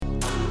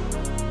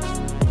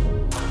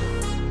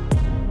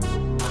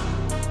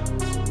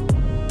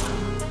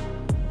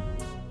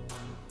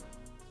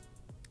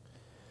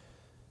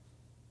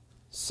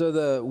So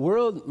the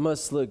world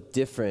must look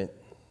different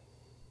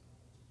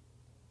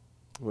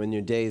when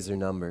your days are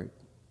numbered.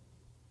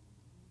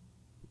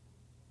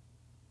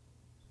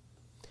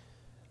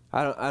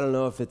 I don't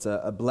know if it's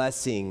a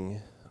blessing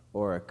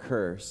or a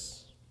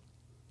curse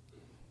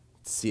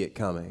to see it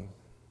coming.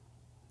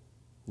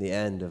 The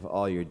end of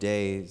all your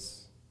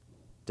days,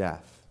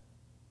 death.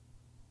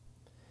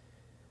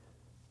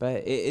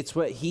 But it's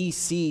what he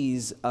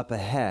sees up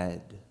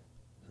ahead,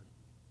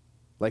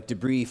 like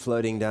debris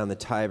floating down the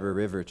Tiber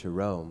River to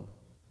Rome.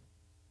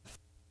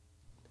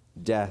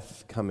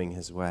 Death coming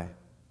his way.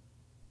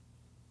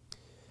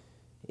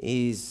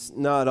 He's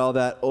not all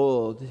that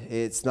old.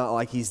 It's not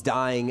like he's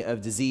dying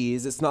of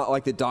disease. It's not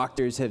like the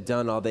doctors have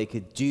done all they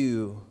could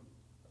do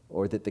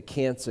or that the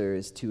cancer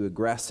is too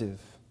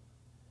aggressive.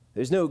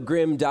 There's no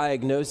grim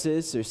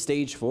diagnosis or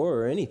stage 4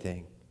 or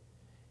anything.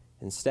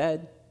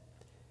 Instead,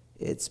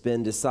 it's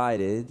been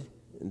decided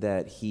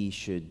that he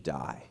should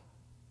die.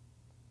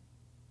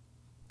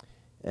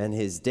 And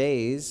his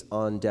days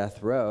on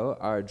death row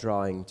are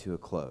drawing to a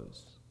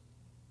close.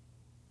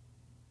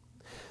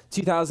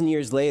 2,000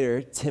 years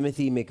later,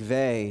 Timothy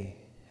McVeigh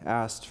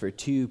asked for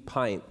 2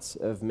 pints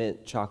of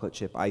mint chocolate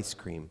chip ice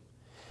cream,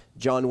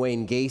 John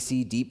Wayne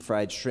Gacy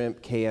deep-fried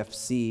shrimp,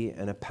 KFC,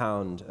 and a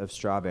pound of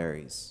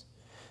strawberries.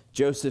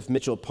 Joseph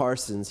Mitchell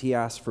Parsons, he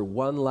asked for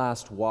one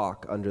last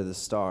walk under the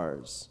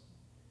stars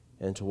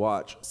and to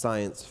watch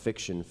science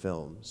fiction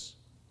films.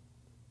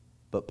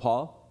 But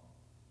Paul,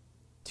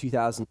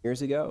 2,000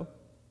 years ago,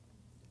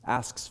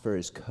 asks for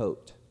his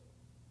coat,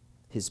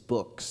 his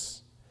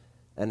books,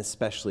 and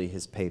especially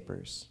his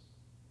papers,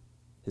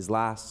 his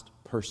last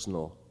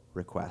personal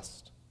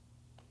request.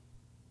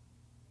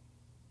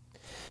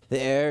 The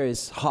air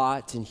is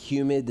hot and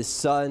humid, the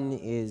sun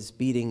is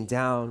beating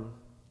down,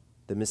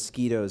 the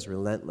mosquitoes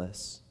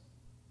relentless.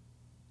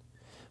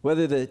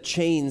 Whether the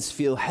chains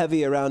feel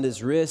heavy around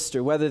his wrist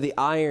or whether the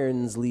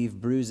irons leave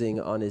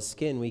bruising on his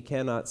skin, we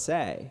cannot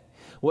say.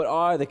 What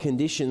are the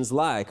conditions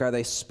like? Are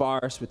they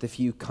sparse with a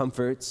few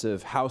comforts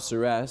of house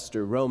arrest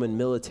or Roman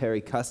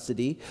military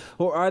custody?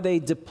 Or are they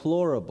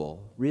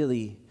deplorable,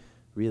 really,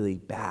 really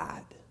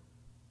bad?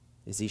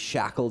 Is he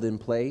shackled in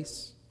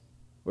place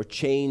or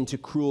chained to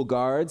cruel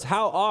guards?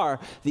 How are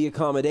the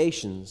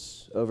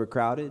accommodations?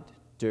 Overcrowded,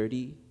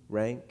 dirty,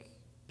 rank,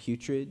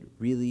 putrid,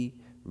 really,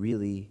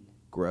 really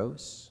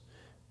gross,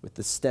 with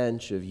the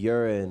stench of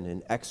urine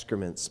and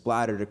excrement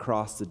splattered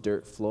across the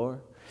dirt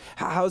floor?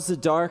 How's the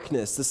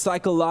darkness, the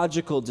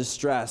psychological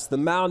distress, the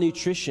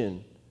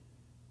malnutrition?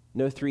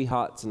 No 3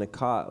 hots in a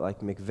cot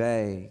like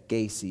McVeigh,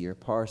 Gacy, or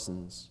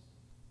Parsons.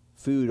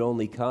 Food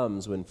only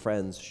comes when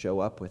friends show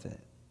up with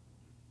it.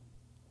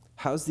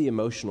 How's the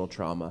emotional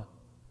trauma,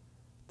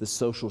 the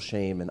social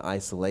shame and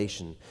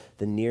isolation,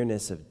 the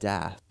nearness of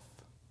death?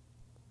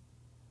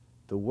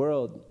 The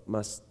world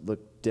must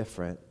look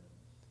different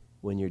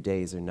when your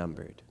days are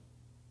numbered.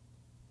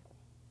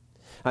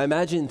 I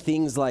imagine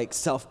things like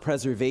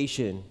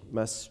self-preservation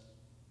must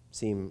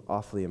seem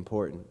awfully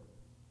important.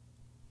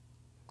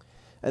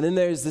 And then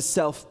there's the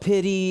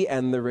self-pity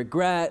and the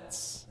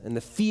regrets and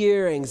the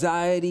fear,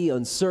 anxiety,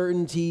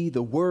 uncertainty,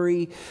 the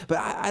worry. But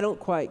I don't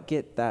quite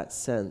get that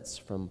sense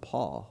from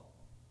Paul,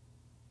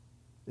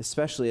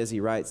 especially as he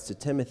writes to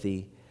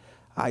Timothy,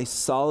 I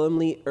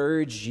solemnly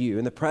urge you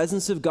in the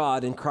presence of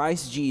God in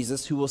Christ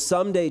Jesus, who will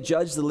someday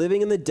judge the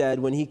living and the dead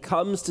when he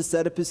comes to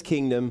set up his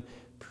kingdom,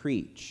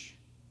 preach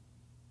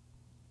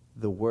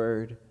the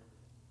word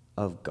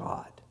of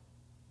God.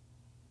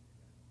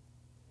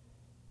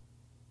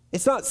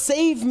 It's not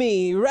save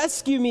me,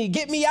 rescue me,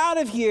 get me out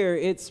of here.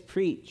 It's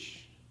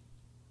preach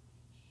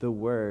the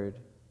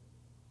word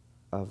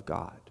of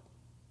God.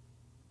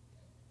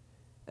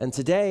 And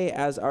today,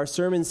 as our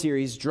sermon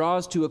series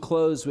draws to a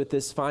close with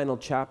this final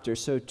chapter,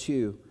 so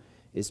too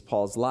is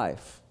Paul's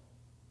life.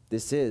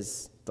 This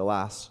is the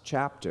last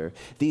chapter.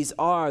 These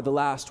are the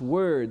last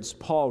words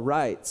Paul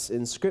writes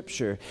in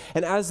Scripture.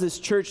 And as this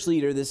church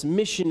leader, this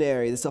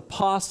missionary, this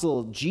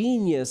apostle,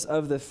 genius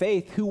of the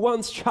faith, who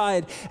once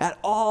tried at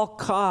all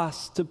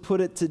costs to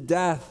put it to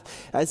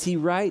death, as he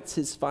writes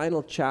his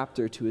final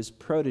chapter to his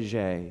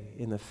protege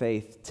in the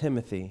faith,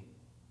 Timothy,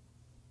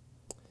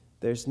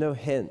 there's no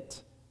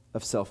hint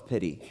of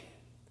self-pity.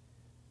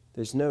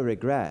 There's no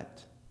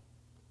regret.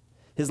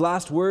 His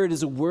last word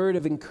is a word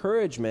of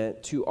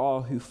encouragement to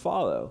all who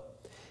follow.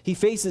 He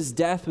faces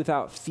death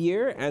without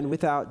fear and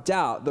without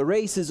doubt. The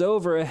race is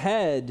over,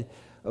 ahead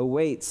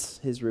awaits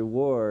his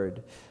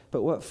reward.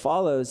 But what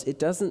follows, it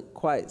doesn't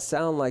quite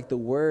sound like the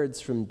words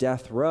from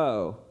death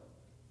row,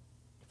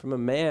 from a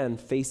man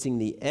facing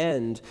the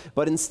end.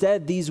 But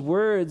instead, these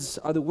words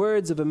are the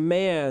words of a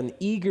man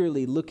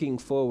eagerly looking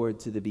forward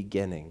to the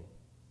beginning,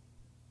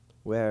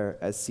 where,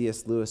 as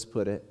C.S. Lewis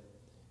put it,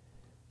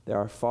 there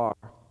are far,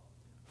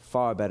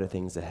 far better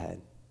things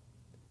ahead.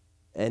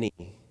 Any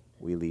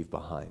we leave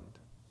behind.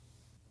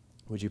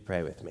 Would you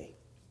pray with me?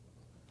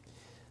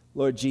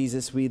 Lord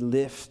Jesus, we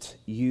lift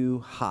you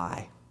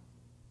high.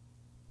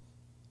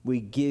 We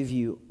give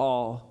you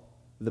all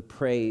the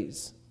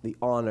praise, the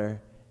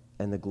honor,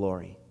 and the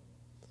glory.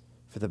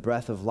 For the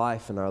breath of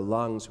life in our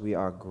lungs, we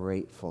are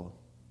grateful.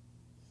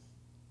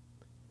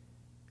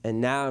 And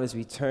now, as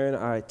we turn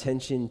our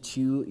attention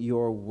to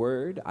your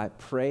word, I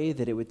pray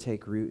that it would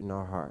take root in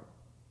our heart,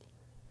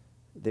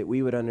 that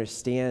we would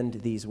understand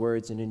these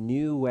words in a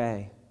new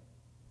way,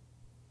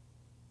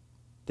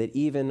 that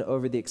even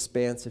over the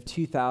expanse of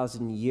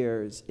 2,000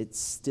 years, it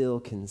still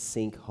can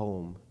sink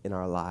home in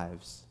our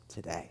lives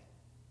today.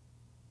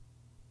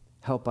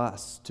 Help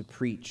us to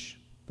preach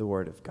the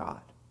word of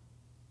God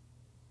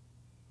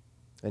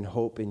and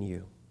hope in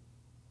you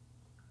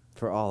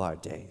for all our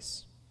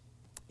days.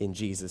 In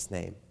Jesus'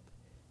 name,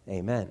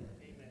 amen.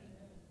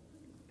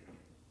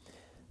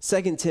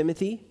 2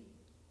 Timothy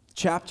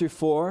chapter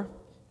 4,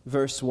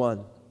 verse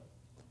 1.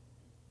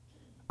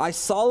 I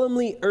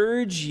solemnly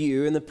urge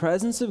you in the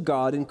presence of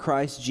God in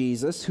Christ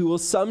Jesus, who will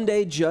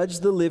someday judge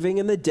the living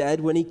and the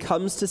dead when he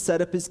comes to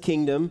set up his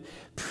kingdom,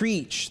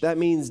 preach, that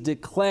means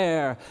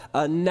declare,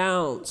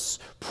 announce,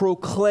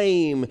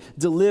 proclaim,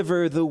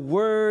 deliver the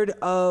word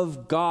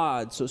of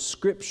God. So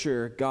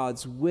Scripture,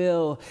 God's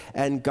will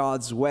and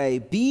God's way.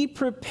 Be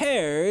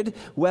prepared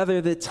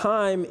whether the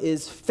time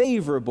is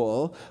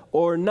favorable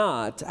or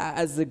not,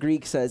 as the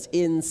Greek says,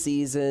 in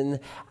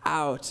season,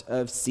 out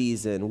of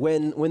season.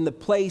 When the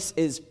place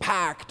is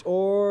packed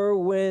or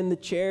when the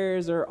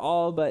chairs are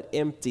all but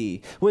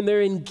empty, when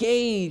they're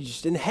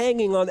engaged and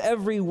hanging on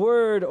every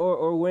word,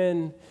 or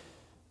when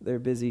they're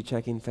busy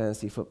checking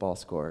fantasy football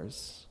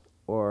scores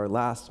or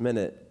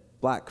last-minute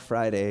Black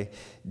Friday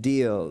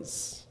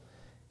deals.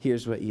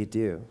 Here's what you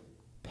do.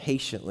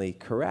 Patiently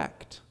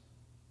correct.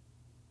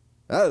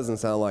 That doesn't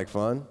sound like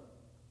fun.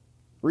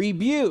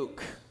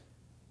 Rebuke,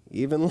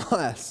 even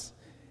less.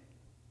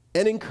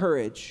 And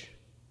encourage.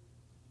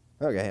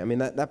 Okay, I mean,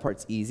 that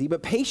part's easy,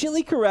 but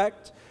patiently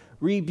correct,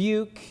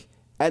 rebuke,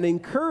 and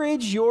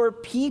encourage your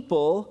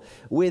people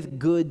with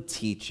good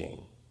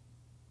teaching.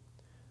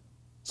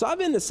 So I've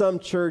been to some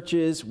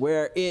churches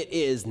where it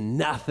is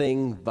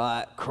nothing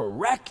but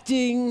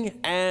correcting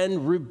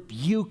and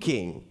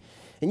rebuking.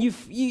 And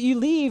you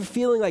leave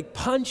feeling like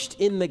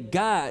punched in the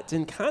gut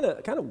and kind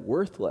of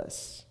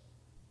worthless.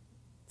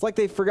 It's like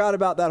they forgot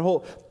about that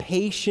whole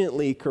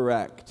patiently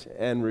correct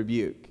and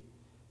rebuke.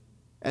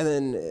 And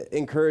then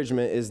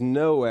encouragement is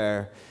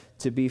nowhere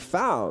to be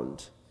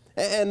found.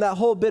 And that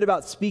whole bit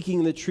about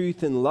speaking the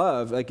truth in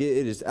love, like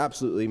it is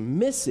absolutely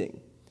missing.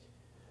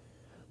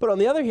 But on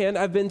the other hand,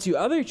 I've been to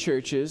other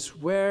churches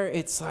where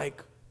it's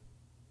like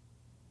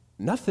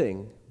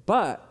nothing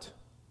but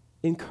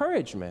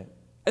encouragement.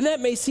 And that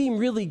may seem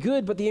really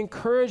good, but the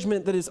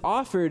encouragement that is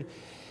offered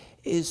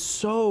is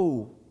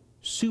so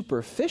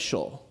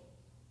superficial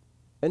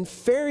and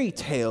fairy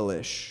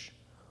tale-ish,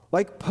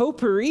 like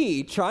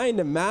potpourri trying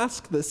to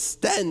mask the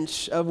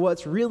stench of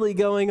what's really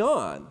going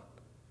on.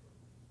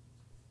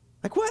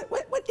 Like,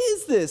 what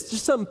is this?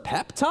 Just some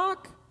pep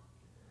talk?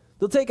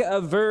 They'll take a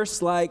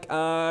verse like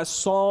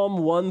Psalm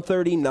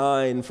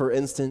 139, for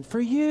instance. For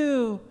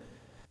you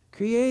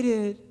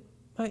created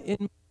my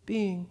inmost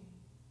being.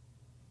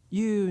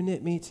 You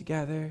knit me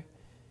together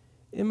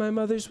in my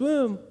mother's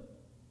womb.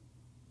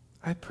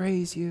 I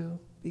praise you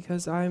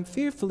because I am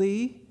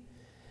fearfully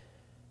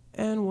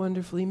and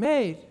wonderfully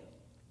made.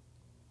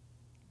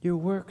 Your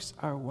works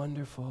are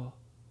wonderful.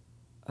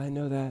 I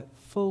know that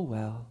full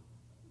well.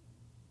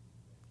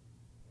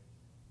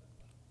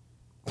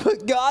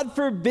 But God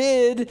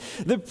forbid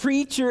the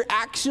preacher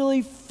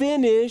actually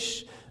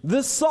finish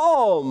the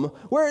psalm,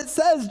 where it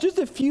says just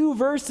a few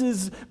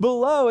verses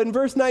below in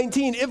verse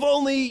 19, if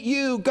only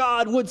you,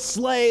 God, would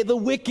slay the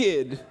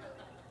wicked.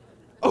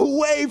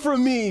 Away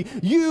from me,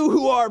 you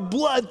who are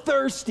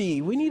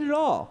bloodthirsty. We need it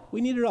all. We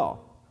need it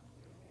all.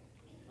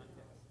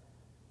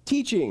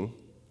 Teaching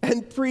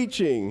and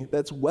preaching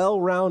that's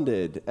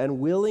well-rounded and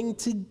willing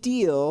to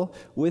deal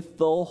with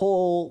the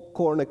whole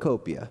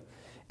cornucopia.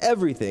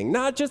 Everything,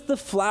 not just the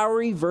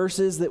flowery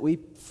verses that we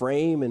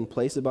frame and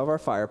place above our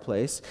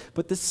fireplace,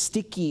 but the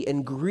sticky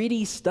and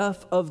gritty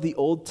stuff of the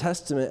Old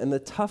Testament and the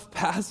tough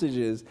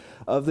passages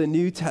of the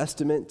New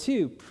Testament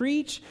too.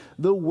 Preach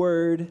the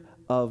word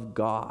of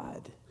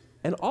God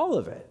and all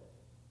of it.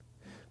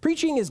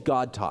 Preaching is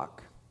God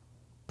talk.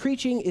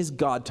 Preaching is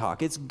God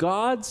talk. It's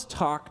God's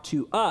talk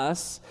to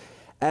us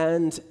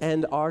and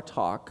our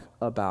talk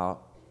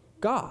about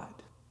God.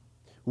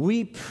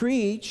 We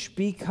preach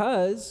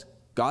because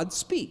God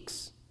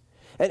speaks.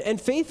 And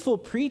faithful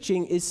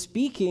preaching is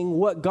speaking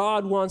what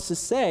God wants to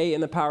say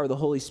in the power of the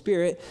Holy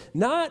Spirit,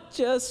 not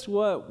just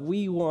what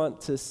we want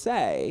to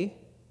say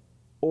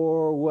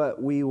or what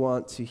we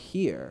want to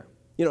hear.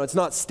 You know, it's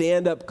not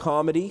stand-up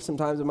comedy.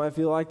 Sometimes it might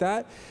feel like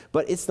that,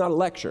 but it's not a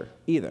lecture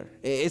either.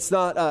 It's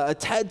not a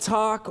TED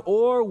Talk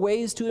or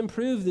ways to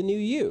improve the new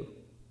you.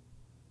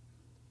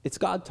 It's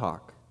God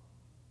talk.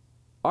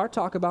 Our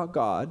talk about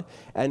God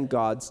and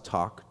God's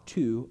talk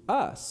to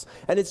us.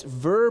 And it's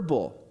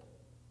verbal,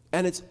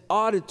 and it's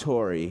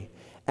auditory,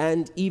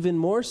 and even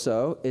more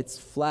so, it's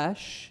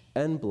flesh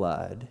and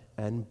blood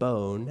and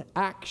bone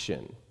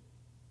action.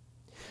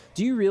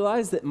 Do you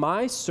realize that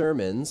my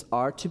sermons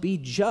are to be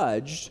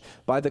judged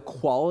by the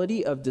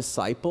quality of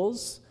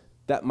disciples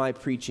that my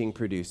preaching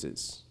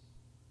produces.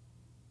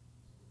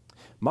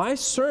 My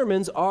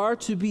sermons are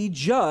to be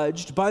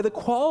judged by the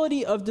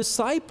quality of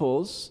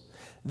disciples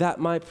that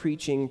my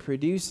preaching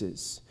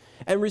produces.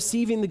 And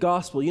receiving the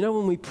gospel. You know,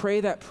 when we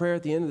pray that prayer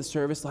at the end of the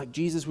service, like,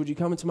 Jesus, would you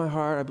come into my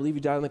heart? I believe you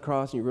died on the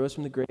cross and you rose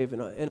from the grave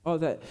and all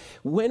that.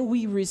 When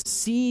we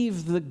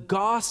receive the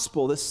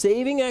gospel, the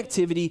saving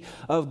activity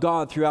of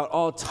God throughout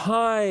all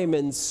time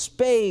and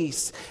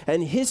space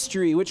and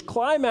history, which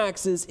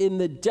climaxes in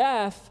the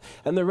death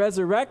and the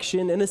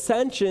resurrection and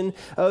ascension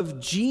of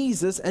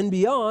Jesus and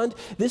beyond,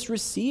 this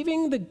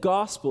receiving the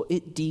gospel,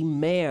 it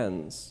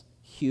demands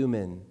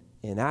human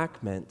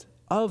enactment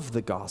of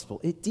the gospel.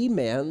 It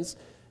demands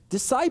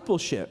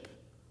discipleship,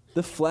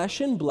 the flesh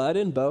and blood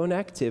and bone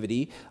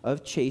activity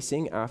of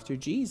chasing after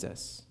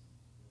Jesus.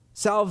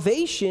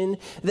 Salvation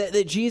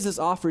that Jesus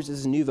offers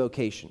is a new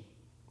vocation.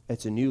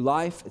 It's a new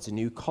life, it's a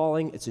new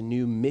calling, it's a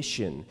new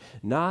mission,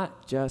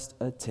 not just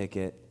a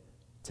ticket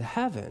to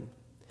heaven.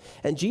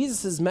 And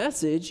Jesus'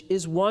 message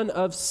is one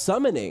of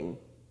summoning.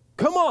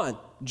 Come on,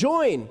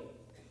 join,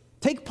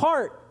 take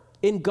part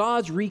in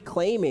God's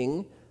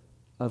reclaiming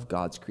of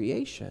God's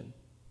creation.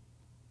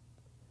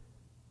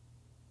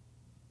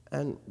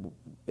 And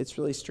it's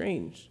really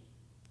strange.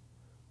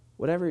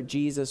 Whatever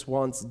Jesus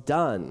wants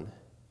done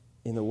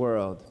in the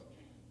world,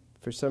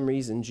 for some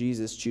reason,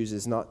 Jesus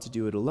chooses not to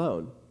do it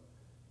alone.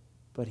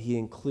 But he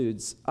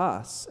includes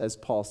us, as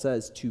Paul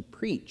says, to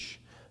preach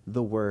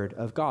the word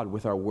of God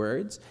with our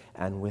words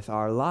and with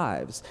our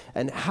lives.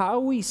 And how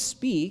we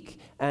speak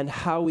and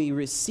how we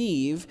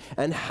receive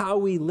and how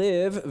we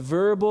live,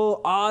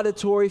 verbal,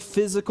 auditory,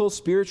 physical,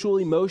 spiritual,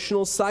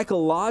 emotional,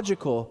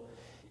 psychological,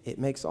 it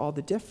makes all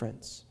the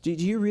difference. Do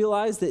you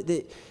realize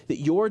that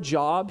your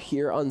job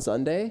here on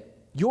Sunday,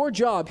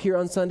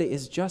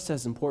 is just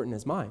as important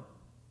as mine?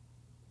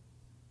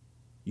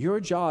 Your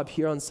job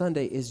here on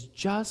Sunday is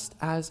just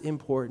as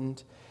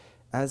important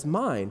as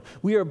mine.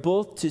 We are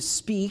both to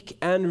speak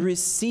and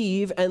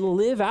receive and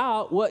live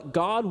out what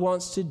God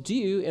wants to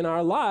do in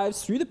our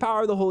lives through the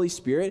power of the Holy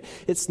Spirit.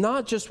 It's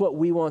not just what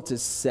we want to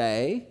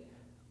say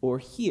or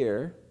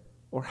hear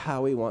or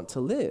how we want to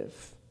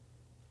live.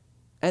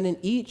 And in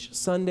each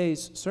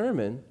Sunday's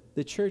sermon,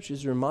 the church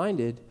is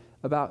reminded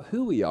about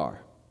who we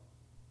are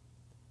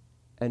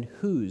and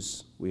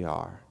whose we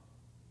are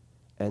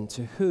and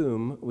to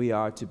whom we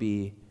are to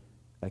be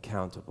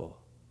accountable.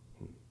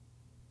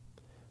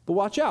 But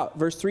watch out.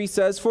 Verse 3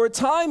 says, "For a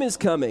time is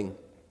coming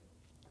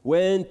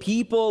when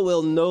people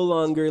will no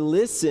longer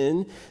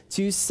listen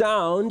to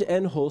sound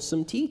and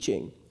wholesome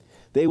teaching.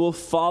 They will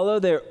follow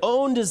their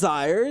own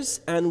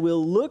desires and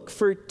will look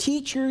for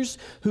teachers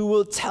who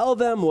will tell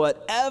them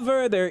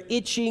whatever their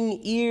itching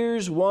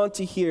ears want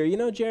to hear." You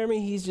know,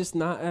 Jeremy, he's just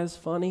not as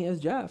funny as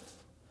Jeff.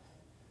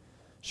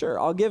 Sure,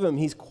 I'll give him.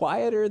 He's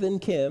quieter than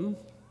Kim.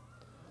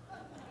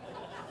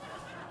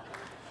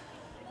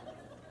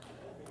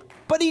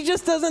 But he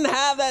just doesn't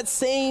have that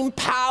same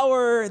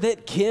power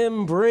that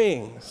Kim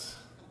brings.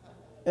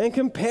 And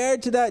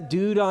compared to that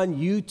dude on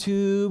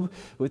YouTube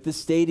with the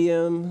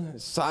stadium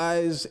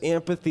size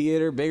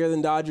amphitheater bigger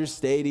than Dodger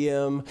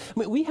Stadium, I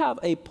mean, we have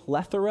a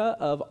plethora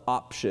of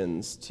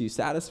options to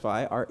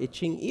satisfy our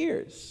itching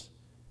ears.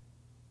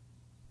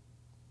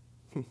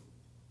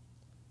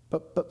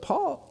 But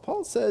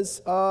Paul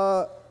says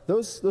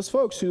those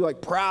folks who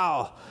like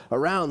prowl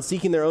around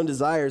seeking their own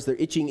desires, their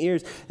itching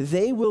ears,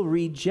 they will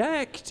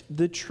reject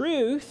the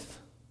truth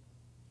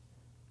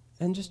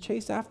and just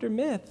chase after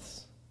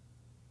myths.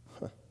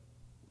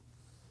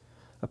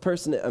 A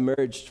person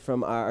emerged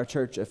from our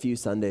church a few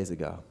Sundays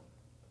ago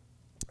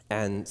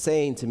and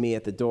saying to me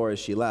at the door as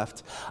she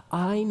left,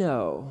 "I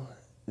know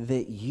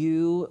that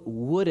you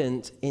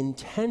wouldn't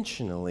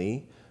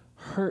intentionally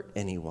hurt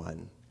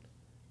anyone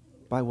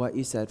by what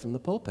you said from the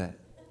pulpit.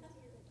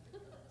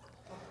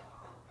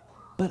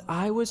 But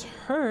I was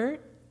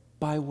hurt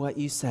by what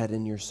you said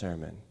in your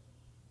sermon."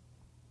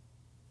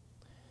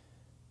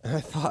 And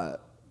I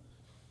thought,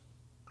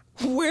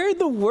 where in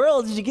the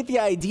world did you get the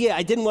idea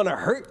I didn't want to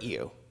hurt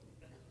you?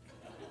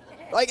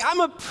 Like, I'm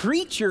a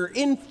preacher.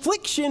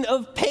 Infliction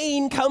of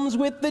pain comes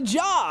with the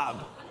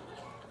job.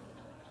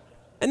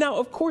 And now,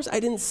 of course, I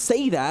didn't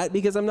say that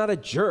because I'm not a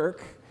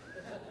jerk.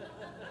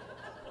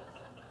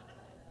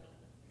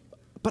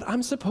 But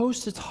I'm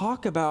supposed to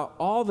talk about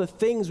all the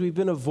things we've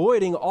been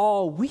avoiding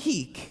all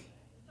week.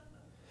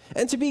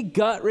 And to be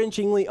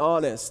gut-wrenchingly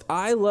honest,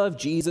 I love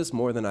Jesus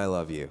more than I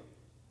love you.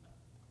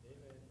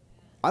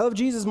 I love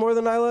Jesus more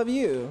than I love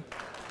you.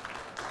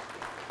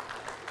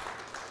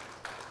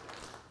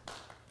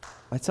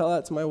 I tell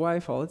that to my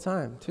wife all the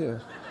time,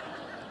 too.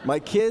 My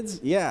kids,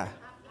 yeah.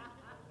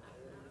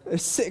 They're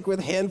sick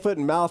with hand, foot,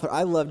 and mouth.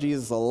 I love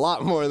Jesus a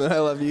lot more than I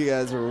love you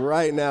guys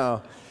right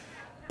now.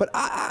 But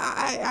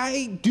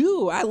I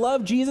do. I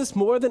love Jesus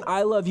more than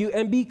I love you.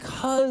 And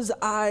because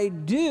I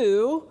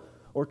do,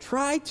 or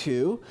try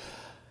to,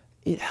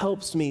 it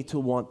helps me to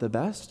want the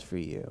best for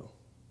you.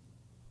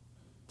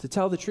 To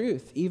tell the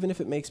truth, even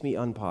if it makes me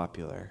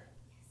unpopular.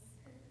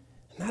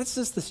 And that's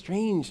just the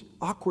strange,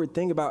 awkward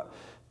thing about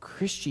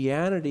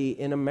Christianity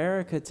in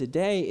America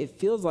today, it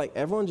feels like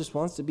everyone just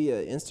wants to be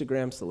an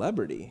Instagram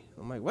celebrity.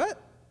 I'm like,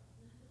 what?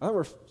 I thought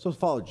we're supposed to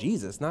follow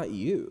Jesus, not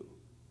you.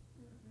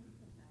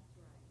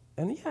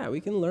 And yeah, we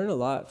can learn a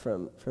lot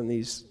from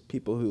these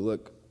people who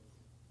look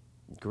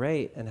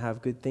great and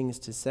have good things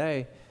to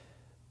say.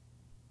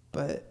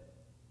 But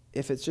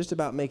if it's just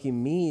about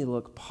making me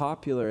look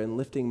popular and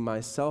lifting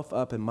myself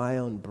up in my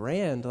own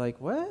brand,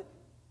 like what?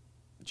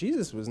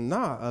 Jesus was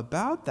not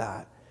about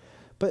that.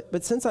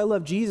 But since I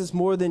love Jesus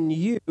more than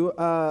you,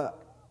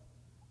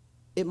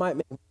 it might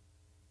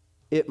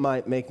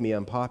make me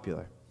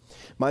unpopular.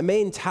 My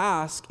main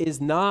task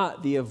is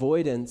not the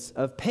avoidance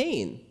of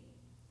pain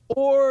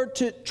or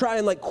to try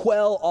and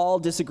quell all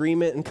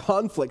disagreement and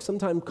conflict.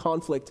 Sometimes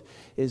conflict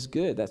is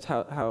good. That's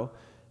how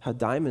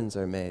diamonds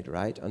are made,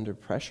 right? Under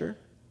pressure.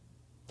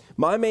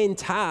 My main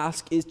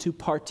task is to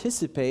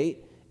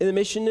participate in the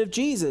mission of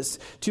Jesus,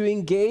 to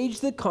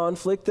engage the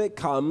conflict that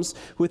comes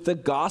with the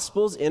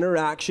gospel's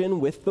interaction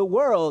with the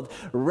world,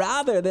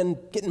 rather than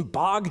getting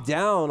bogged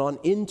down on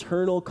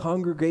internal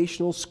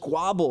congregational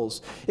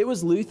squabbles. It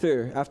was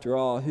Luther, after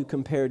all, who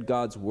compared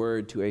God's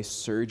word to a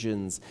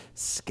surgeon's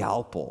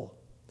scalpel.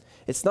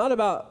 It's not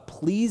about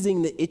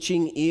pleasing the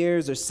itching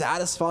ears or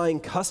satisfying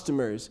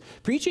customers.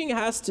 Preaching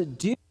has to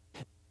do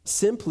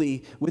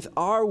simply with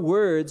our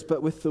words,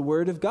 but with the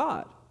word of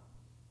God.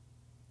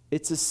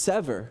 It's a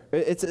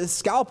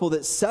scalpel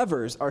that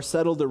severs our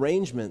settled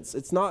arrangements.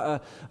 It's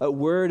not a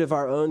word of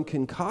our own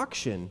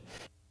concoction.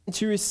 And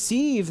to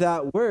receive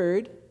that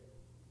word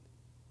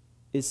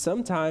is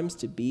sometimes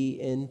to be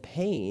in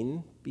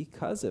pain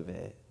because of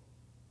it.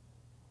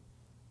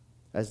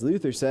 As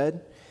Luther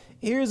said,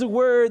 here's a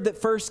word that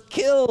first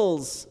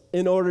kills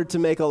in order to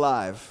make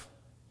alive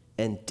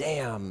and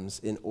damns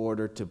in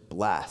order to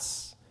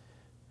bless.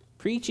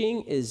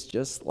 Preaching is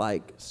just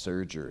like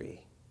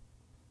surgery.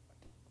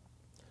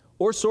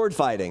 Or sword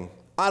fighting.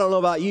 I don't know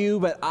about you,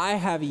 but I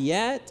have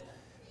yet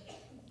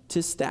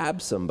to stab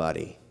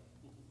somebody.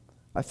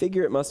 I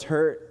figure it must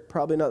hurt.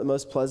 Probably not the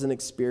most pleasant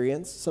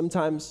experience.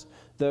 Sometimes,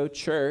 though,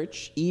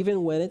 church,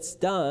 even when it's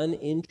done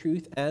in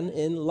truth and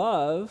in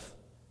love,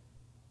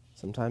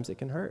 sometimes it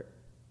can hurt.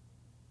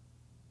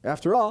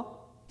 After all,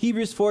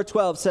 Hebrews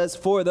 4:12 says,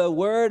 "For the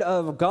word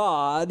of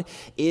God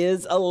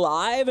is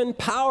alive and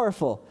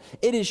powerful.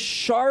 It is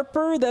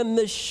sharper than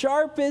the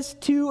sharpest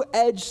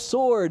two-edged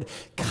sword,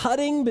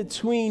 cutting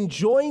between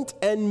joint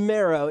and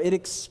marrow. It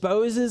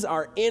exposes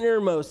our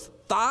innermost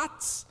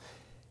thoughts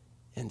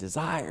and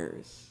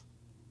desires."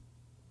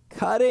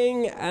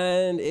 Cutting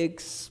and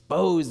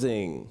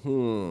exposing.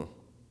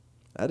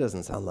 That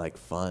doesn't sound like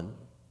fun.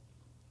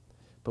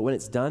 But when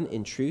it's done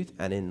in truth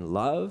and in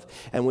love,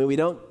 and when we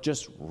don't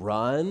just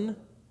run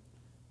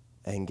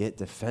and get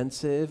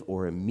defensive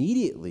or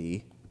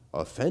immediately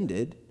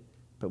offended,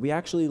 but we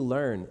actually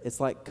learn.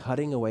 It's like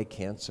cutting away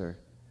cancer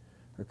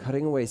or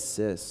cutting away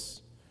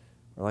cysts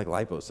or like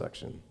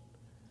liposuction.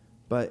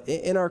 But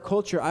in our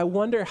culture, I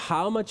wonder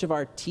how much of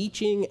our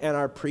teaching and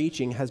our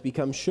preaching has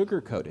become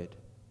sugar-coated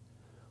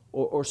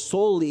or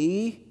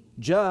solely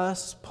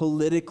just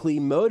politically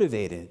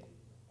motivated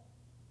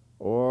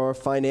or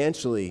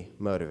financially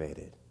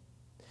motivated.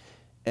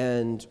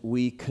 And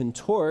we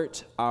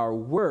contort our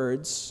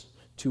words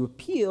to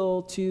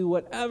appeal to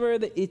whatever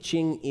the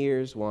itching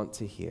ears want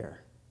to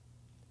hear.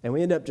 And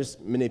we end up just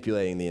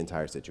manipulating the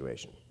entire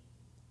situation.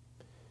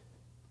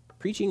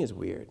 Preaching is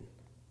weird.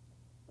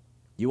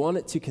 You want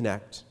it to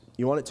connect.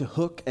 You want it to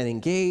hook and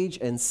engage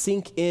and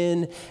sink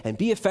in and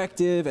be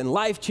effective and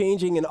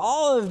life-changing and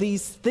all of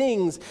these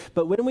things.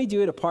 But when we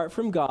do it apart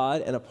from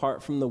God and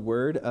apart from the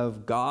Word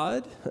of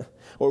God,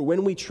 or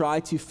when we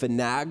try to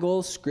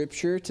finagle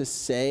Scripture to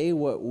say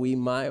what we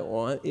might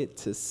want it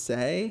to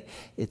say,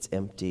 it's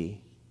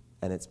empty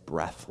and it's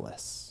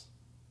breathless.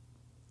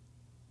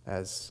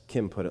 As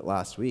Kim put it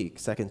last week,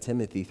 2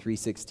 Timothy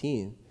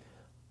 3:16,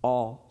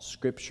 all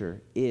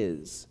Scripture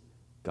is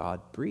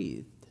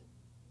God-breathed.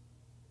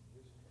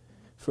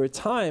 For a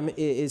time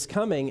is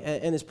coming,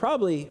 and is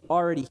probably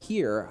already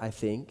here, I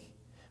think,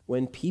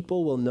 when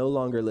people will no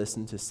longer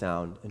listen to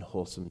sound and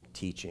wholesome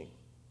teaching.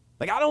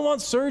 Like, I don't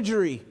want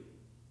surgery.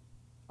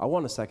 I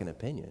want a second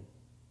opinion.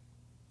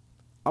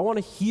 I want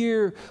to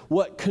hear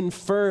what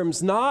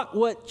confirms, not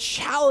what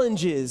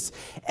challenges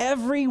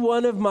every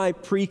one of my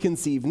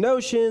preconceived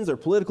notions or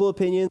political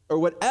opinions or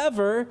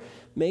whatever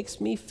makes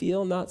me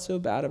feel not so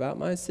bad about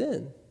my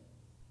sin.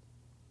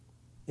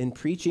 In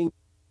preaching,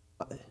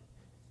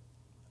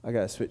 I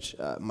got to switch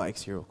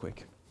mics here real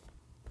quick.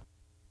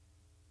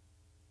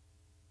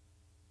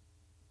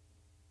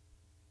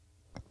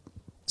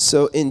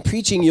 So in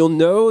preaching, you'll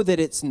know that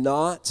it's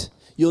not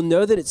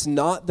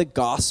the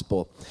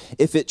gospel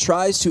if it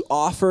tries to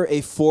offer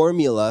a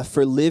formula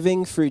for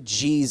living for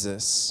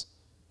Jesus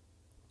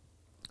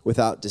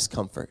without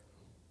discomfort.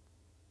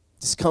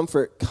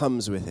 Discomfort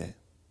comes with it.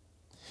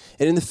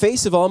 And in the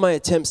face of all my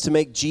attempts to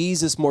make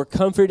Jesus more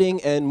comforting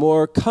and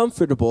more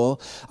comfortable,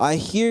 I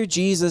hear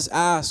Jesus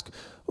ask,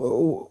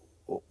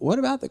 "What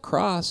about the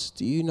cross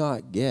do you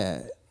not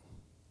get?"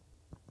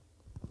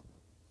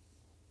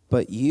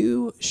 But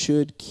you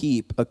should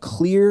keep a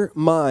clear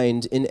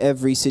mind in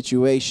every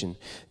situation.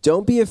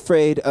 Don't be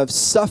afraid of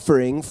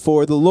suffering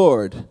for the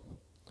Lord.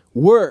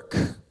 Work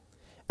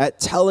at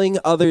telling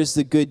others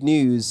the good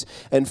news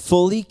and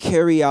fully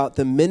carry out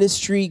the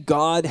ministry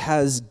God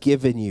has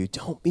given you.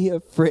 Don't be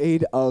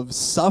afraid of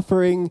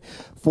suffering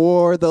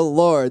for the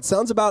Lord.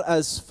 Sounds about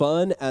as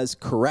fun as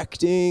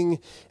correcting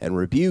and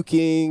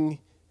rebuking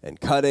and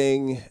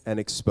cutting and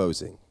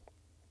exposing.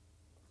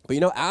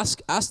 But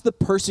ask the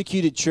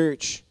persecuted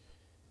church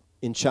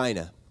in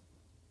China.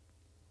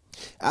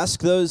 Ask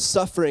those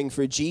suffering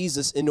for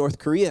Jesus in North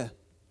Korea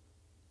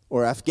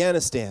or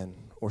Afghanistan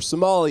or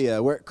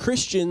Somalia, where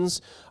Christians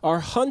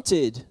are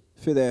hunted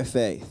for their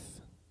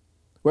faith,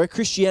 where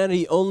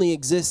Christianity only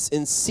exists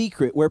in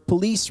secret, where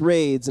police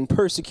raids and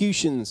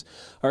persecutions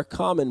are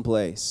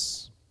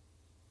commonplace.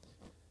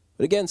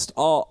 But against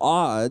all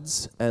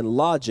odds and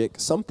logic,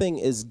 something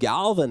is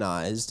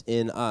galvanized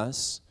in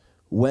us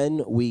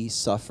when we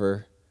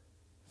suffer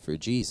for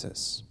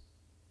Jesus.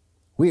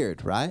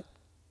 Weird, right?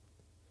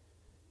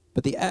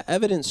 But the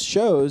evidence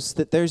shows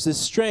that there's this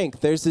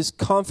strength, there's this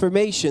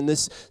confirmation,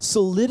 this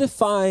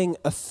solidifying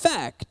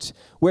effect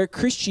where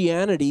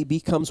Christianity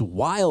becomes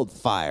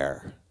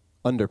wildfire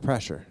under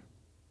pressure.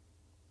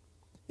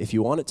 If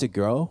you want it to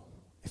grow,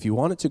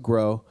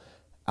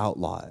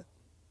 outlaw it.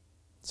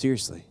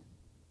 Seriously.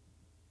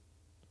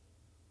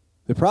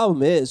 The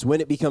problem is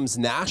when it becomes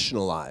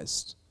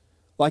nationalized,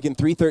 like in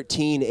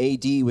 313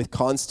 AD with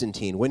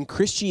Constantine, when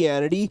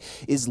Christianity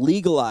is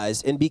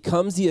legalized and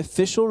becomes the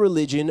official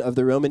religion of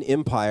the Roman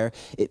Empire,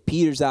 it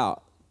peters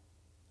out,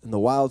 and the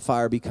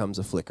wildfire becomes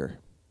a flicker.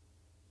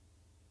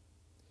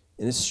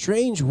 In a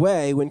strange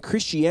way, when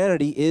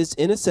Christianity is,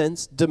 in a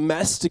sense,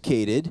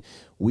 domesticated,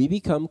 we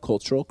become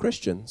cultural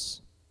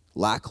Christians,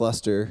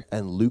 lackluster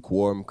and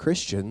lukewarm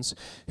Christians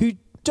who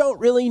don't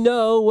really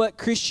know what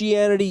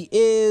Christianity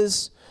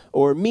is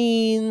or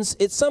means.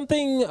 It's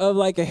something of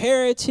like a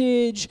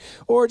heritage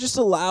or just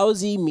a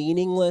lousy,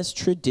 meaningless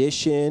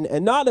tradition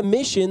and not a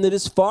mission that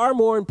is far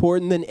more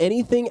important than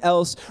anything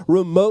else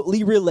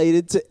remotely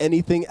related to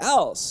anything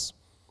else.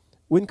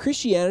 When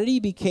Christianity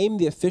became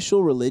the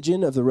official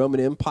religion of the Roman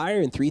Empire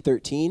in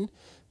 313,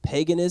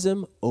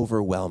 paganism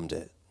overwhelmed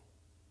it.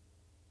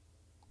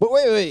 But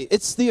wait,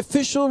 it's the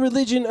official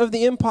religion of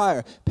the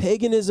empire.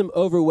 Paganism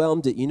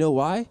overwhelmed it. You know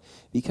why?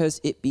 Because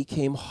it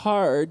became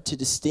hard to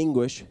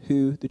distinguish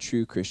who the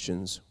true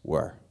Christians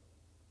were.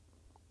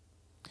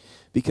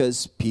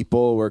 Because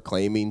people were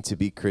claiming to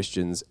be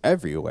Christians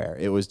everywhere.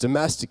 It was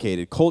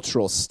domesticated,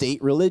 cultural,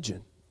 state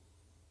religion.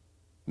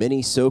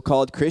 Many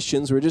so-called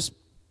Christians were just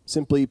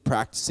simply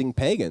practicing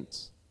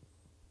pagans.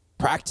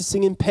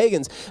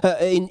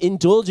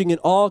 Indulging in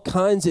all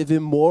kinds of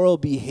immoral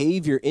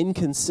behavior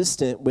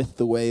inconsistent with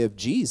the way of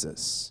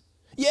Jesus.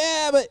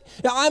 Yeah, but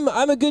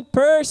I'm a good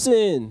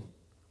person.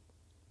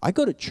 I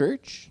go to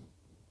church.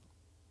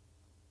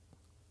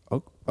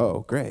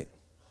 Oh, great.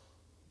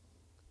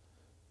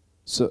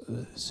 So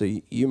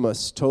you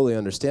must totally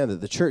understand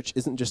that the church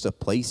isn't just a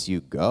place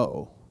you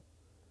go.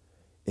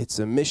 It's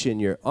a mission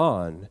you're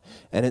on,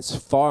 and it's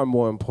far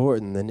more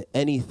important than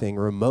anything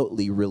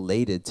remotely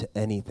related to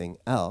anything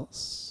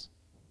else.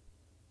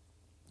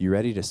 You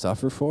ready to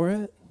suffer for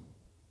it?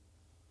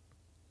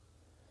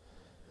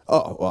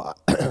 Oh,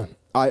 well,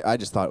 I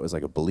just thought it was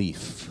like a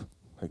belief,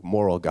 like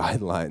moral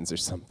guidelines or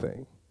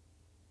something.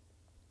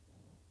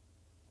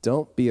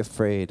 Don't be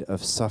afraid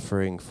of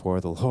suffering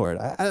for the Lord.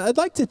 I'd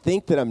like to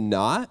think that I'm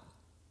not,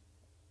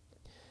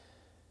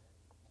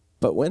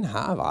 but when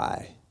have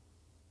I?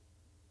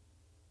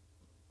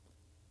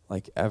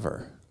 Like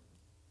ever.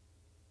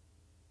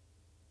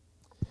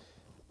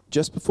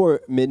 Just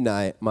before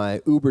midnight,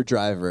 my Uber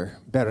driver,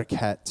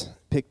 Bereket,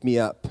 picked me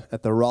up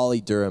at the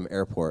Raleigh-Durham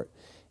Airport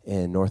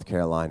in North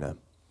Carolina.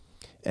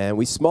 And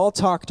we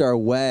small-talked our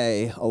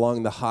way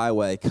along the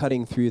highway,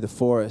 cutting through the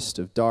forest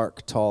of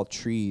dark, tall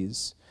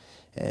trees.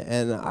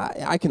 And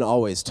I can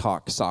always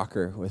talk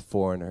soccer with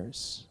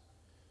foreigners.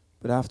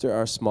 But after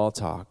our small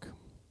talk,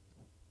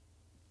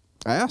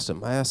 I asked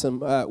him,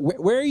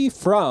 where are you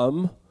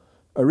from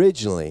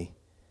originally?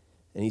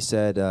 And he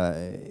said,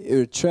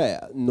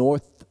 Eritrea,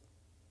 north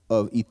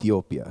of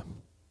Ethiopia.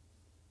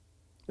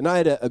 And I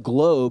had a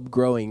globe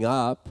growing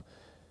up,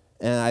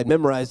 and I'd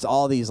memorized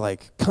all these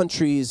like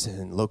countries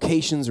and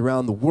locations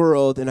around the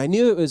world, and I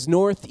knew it was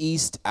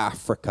Northeast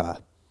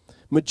Africa.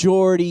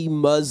 Majority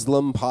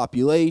Muslim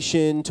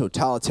population,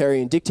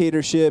 totalitarian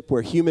dictatorship,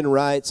 where human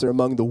rights are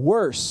among the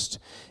worst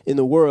in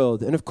the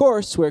world, and of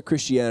course, where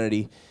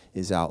Christianity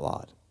is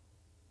outlawed.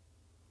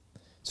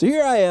 So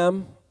here I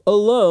am,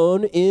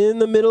 alone in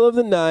the middle of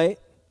the night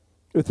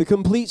with a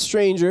complete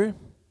stranger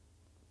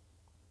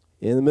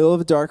in the middle of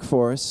a dark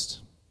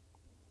forest.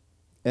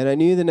 And I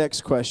knew the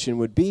next question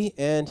would be,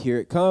 and here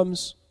it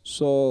comes,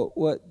 so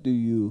what do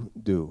you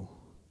do?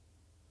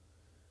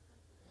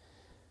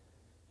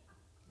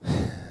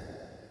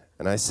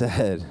 And I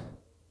said,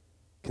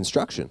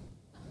 construction.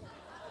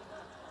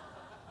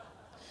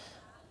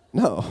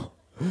 No,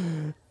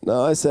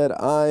 I said,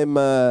 I'm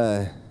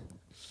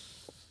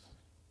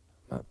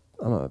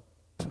I'm a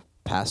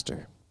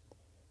pastor.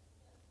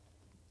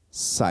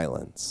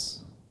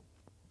 Silence.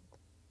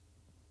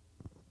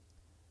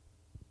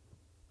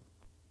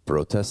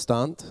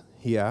 Protestant,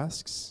 he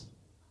asks.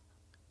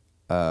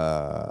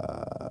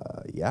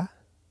 Yeah?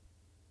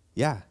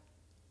 Yeah.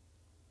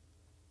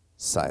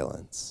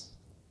 Silence.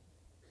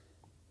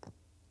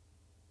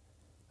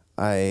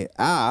 I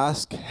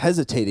ask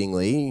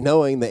hesitatingly,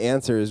 knowing the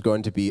answer is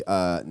going to be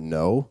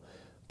no.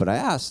 But I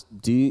ask,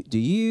 do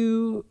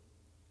you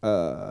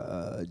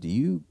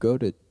go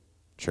to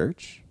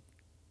church?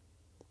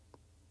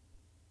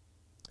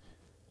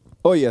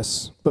 Oh,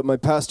 yes, but my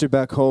pastor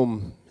back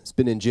home has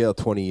been in jail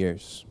 20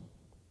 years.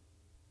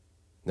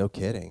 No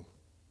kidding.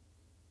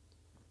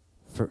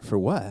 For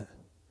what?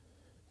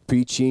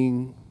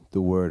 Preaching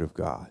the word of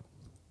God.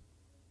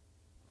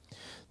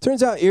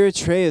 Turns out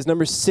Eritrea is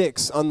number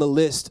 6 on the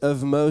list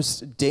of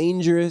most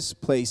dangerous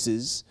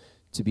places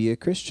to be a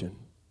Christian.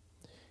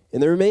 In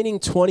the remaining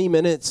 20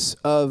 minutes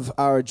of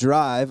our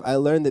drive, I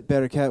learned that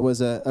Bereket was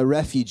a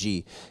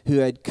refugee who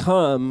had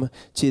come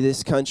to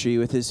this country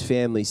with his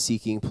family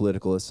seeking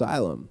political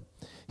asylum.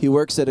 He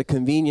works at a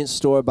convenience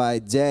store by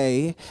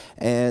day,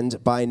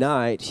 and by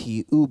night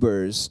he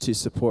Ubers to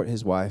support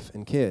his wife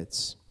and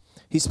kids.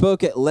 He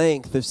spoke at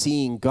length of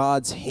seeing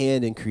God's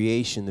hand in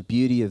creation, the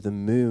beauty of the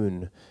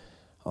moon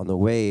on the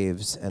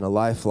waves, and a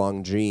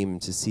lifelong dream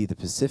to see the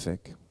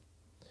Pacific.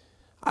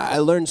 I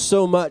learned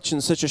so much in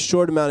such a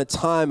short amount of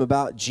time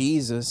about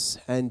Jesus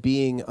and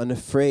being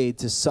unafraid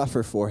to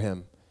suffer for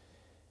him.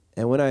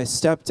 And when I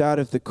stepped out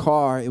of the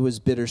car, it was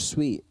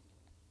bittersweet.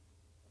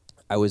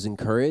 I was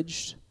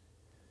encouraged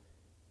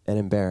and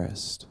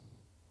embarrassed.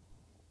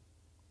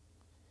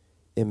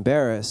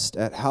 Embarrassed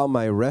at how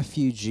my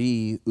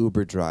refugee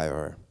Uber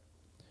driver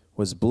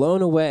was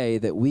blown away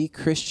that we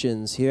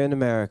Christians here in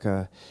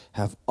America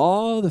have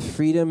all the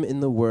freedom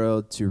in the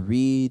world to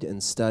read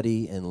and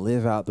study and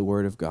live out the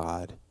Word of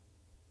God,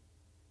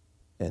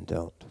 and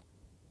don't.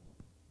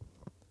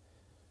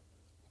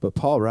 But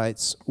Paul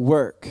writes,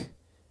 work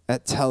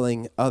at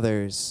telling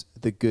others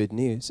the good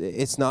news.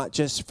 It's not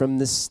just from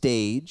the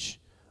stage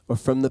or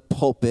from the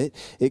pulpit.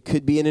 It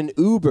could be in an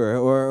Uber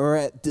or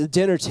at the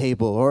dinner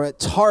table or at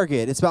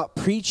Target. It's about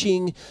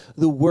preaching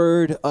the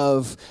word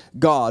of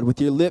God with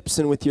your lips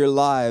and with your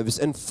lives,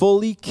 and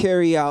fully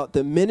carry out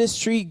the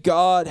ministry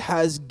God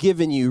has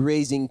given you,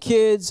 raising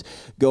kids,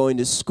 going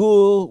to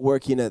school,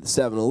 working at the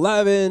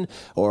 7-Eleven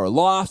or a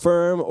law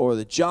firm or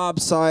the job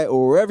site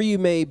or wherever you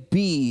may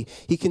be.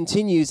 He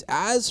continues,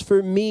 as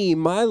for me,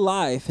 my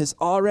life has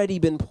already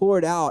been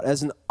poured out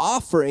as an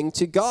offering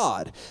to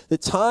God. The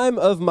time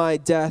of my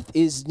death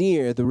is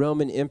near. The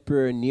Roman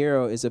Emperor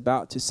Nero is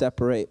about to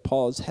separate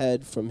Paul's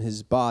head from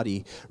his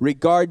body.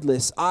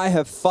 Regardless, I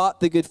have fought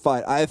the good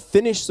fight. I have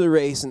finished the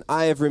race, and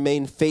I have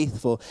remained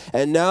faithful.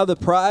 And now the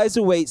prize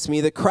awaits me,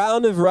 the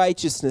crown of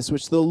righteousness,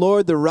 which the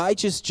Lord, the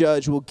righteous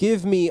judge, will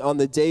give me on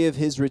the day of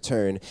his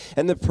return.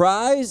 And the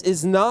prize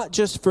is not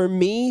just for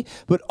me,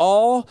 but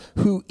all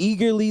who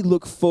eagerly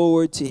look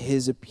forward to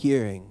his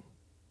appearing.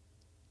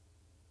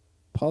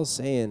 Paul's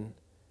saying,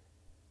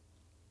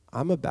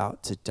 I'm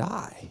about to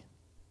die.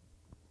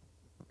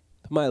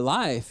 My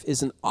life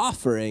is an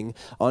offering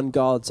on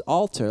God's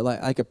altar,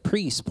 like a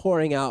priest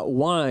pouring out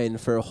wine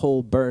for a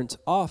whole burnt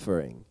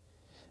offering.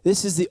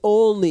 This is the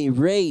only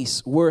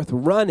race worth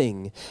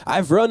running.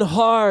 I've run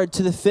hard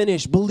to the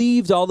finish,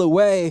 believed all the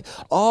way.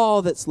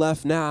 All that's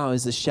left now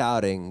is the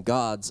shouting,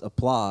 God's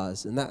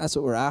applause. And that's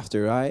what we're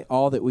after, right?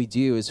 All that we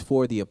do is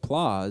for the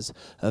applause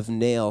of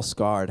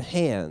nail-scarred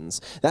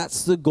hands.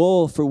 That's the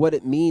goal for what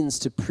it means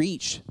to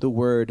preach the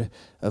word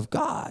of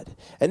God.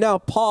 And now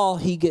Paul,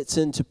 he gets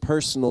into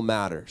personal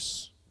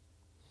matters,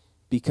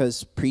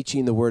 because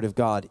preaching the word of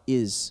God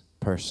is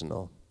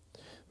personal.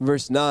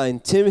 Verse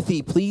 9,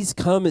 Timothy, please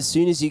come as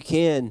soon as you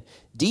can.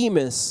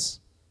 Demas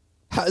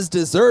has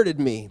deserted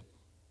me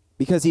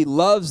because he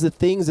loves the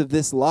things of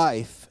this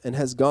life and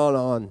has gone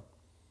on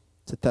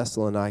to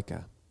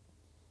Thessalonica.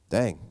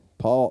 Dang,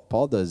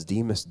 Paul does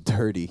Demas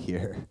dirty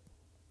here.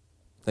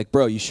 Like,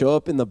 bro, you show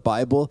up in the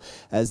Bible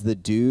as the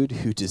dude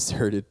who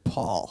deserted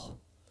Paul.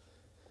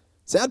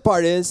 Sad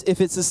part is,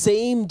 if it's the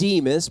same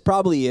Demas,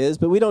 probably is,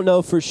 but we don't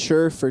know for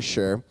sure.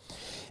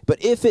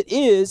 But if it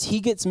is, he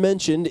gets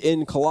mentioned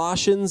in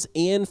Colossians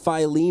and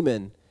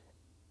Philemon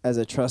as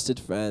a trusted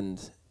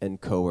friend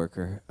and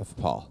co-worker of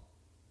Paul.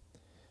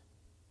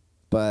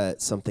 But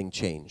something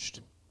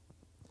changed.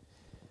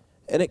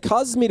 And it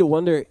causes me to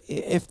wonder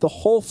if the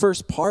whole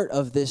first part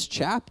of this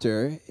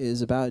chapter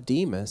is about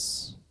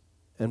Demas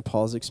and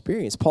Paul's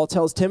experience. Paul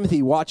tells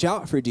Timothy, watch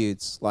out for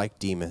dudes like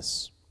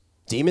Demas.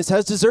 Demas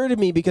has deserted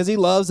me because he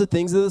loves the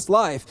things of this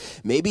life.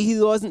 Maybe he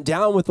wasn't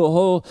down with the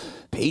whole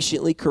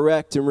patiently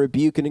correct and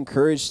rebuke and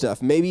encourage stuff.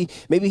 Maybe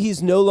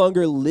he's no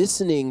longer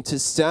listening to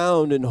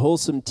sound and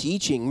wholesome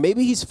teaching.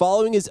 Maybe he's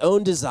following his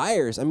own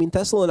desires. I mean,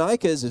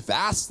 Thessalonica is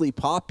vastly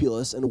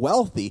populous and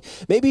wealthy.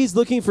 Maybe he's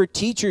looking for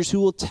teachers who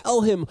will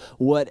tell him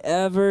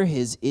whatever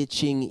his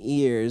itching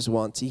ears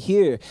want to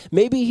hear.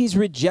 Maybe he's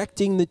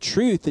rejecting the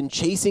truth and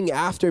chasing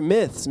after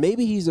myths.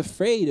 Maybe he's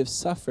afraid of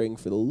suffering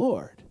for the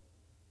Lord.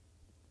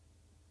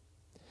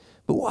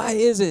 But why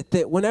is it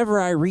that whenever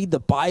I read the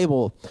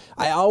Bible,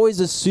 I always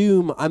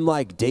assume I'm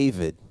like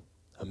David,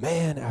 a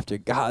man after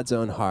God's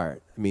own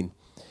heart? I mean,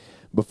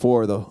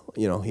 before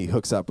he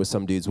hooks up with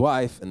some dude's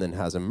wife and then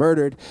has him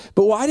murdered.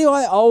 But why do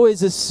I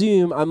always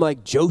assume I'm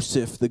like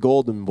Joseph, the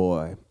golden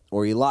boy,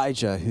 or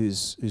Elijah,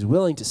 who's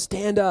willing to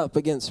stand up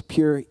against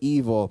pure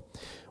evil,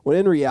 when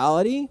in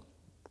reality,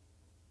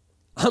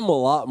 I'm a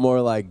lot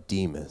more like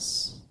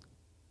Demas.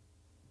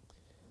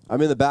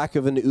 I'm in the back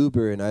of an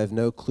Uber and I have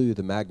no clue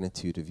the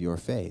magnitude of your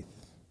faith.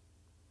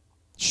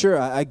 Sure,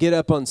 I get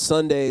up on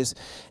Sundays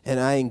and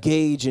I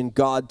engage in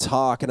God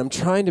talk, and I'm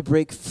trying to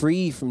break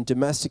free from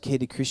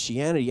domesticated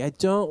Christianity. I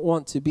don't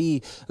want to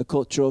be a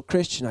cultural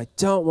Christian. I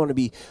don't want to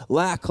be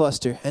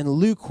lackluster and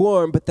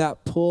lukewarm, but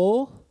that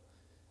pull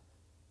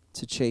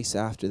to chase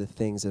after the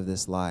things of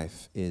this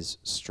life is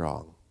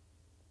strong.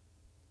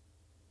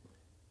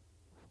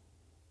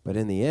 But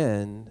in the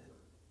end,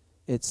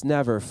 it's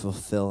never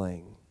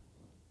fulfilling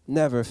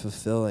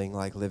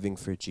like living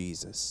for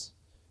Jesus.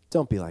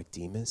 Don't be like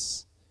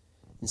Demas.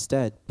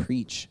 Instead,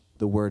 preach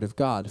the word of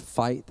God,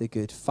 fight the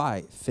good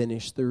fight,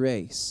 finish the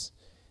race,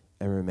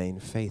 and remain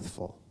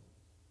faithful.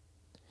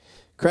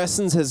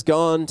 Crescens has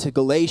gone to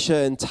Galatia,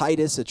 and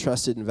Titus, a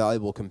trusted and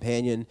valuable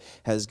companion,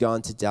 has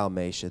gone to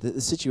Dalmatia. The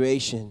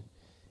situation,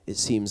 it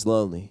seems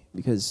lonely,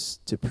 because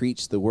to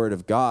preach the word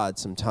of God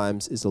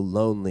sometimes is a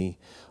lonely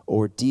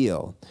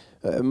ordeal.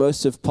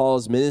 Most of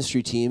Paul's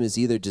ministry team has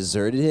either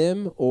deserted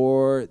him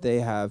or they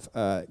have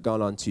gone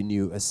on to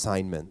new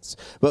assignments.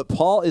 But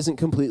Paul isn't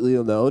completely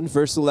alone.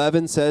 Verse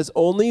 11 says,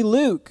 only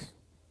Luke,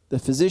 the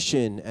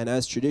physician, and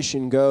as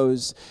tradition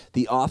goes,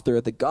 the author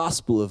of the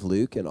Gospel of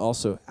Luke and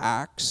also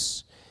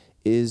Acts,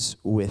 is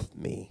with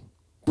me.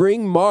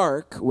 Bring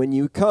Mark when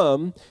you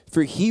come,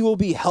 for he will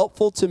be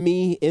helpful to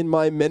me in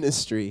my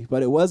ministry.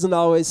 But it wasn't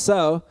always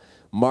so.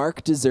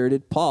 Mark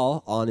deserted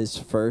Paul on his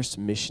first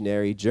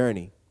missionary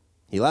journey.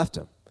 He left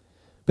him.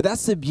 But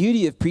that's the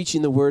beauty of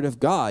preaching the word of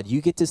God. You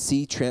get to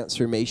see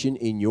transformation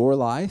in your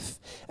life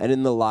and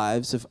in the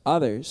lives of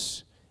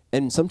others,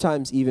 and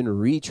sometimes even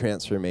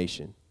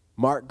retransformation.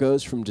 Mark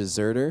goes from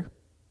deserter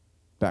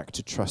back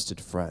to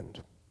trusted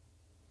friend.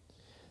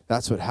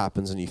 That's what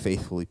happens when you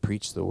faithfully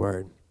preach the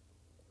word.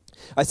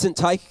 I sent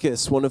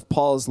Tychicus, one of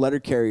Paul's letter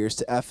carriers,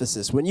 to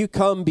Ephesus. When you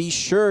come, be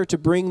sure to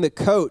bring the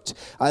coat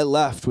I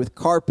left with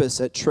Carpus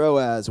at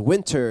Troas.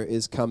 Winter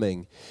is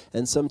coming,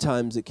 and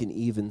sometimes it can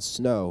even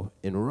snow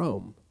in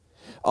Rome.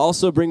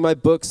 Also bring my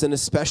books and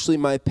especially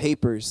my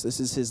papers.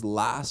 This is his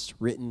last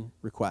written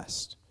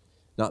request.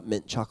 Not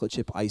mint chocolate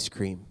chip ice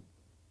cream,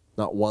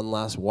 not one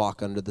last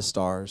walk under the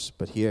stars,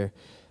 but here,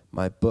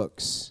 my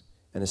books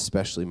and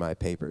especially my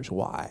papers.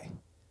 Why?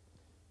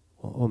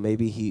 Well,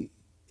 maybe he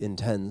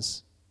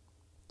intends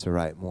to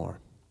write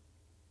more,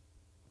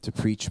 to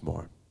preach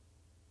more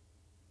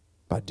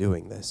by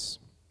doing this.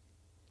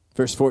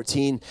 Verse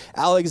 14,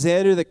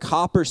 Alexander the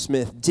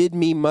coppersmith did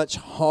me much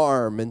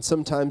harm, and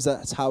sometimes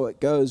that's how it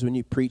goes when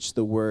you preach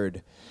the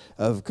word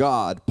of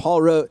God.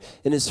 Paul wrote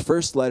in his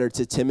first letter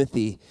to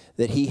Timothy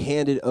that he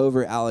handed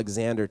over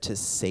Alexander to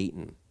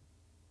Satan.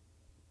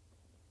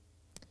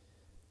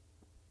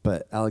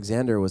 But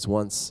Alexander was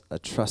once a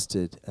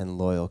trusted and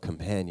loyal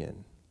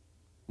companion.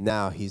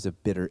 Now he's a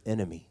bitter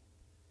enemy.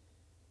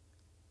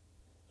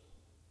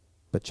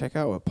 But check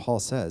out what Paul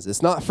says.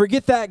 It's not,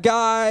 forget that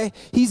guy,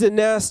 he's a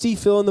nasty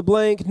fill in the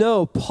blank.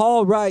 No,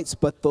 Paul writes,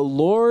 but the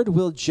Lord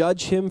will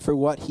judge him for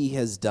what he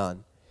has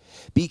done.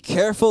 Be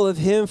careful of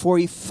him, for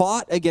he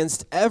fought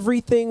against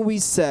everything we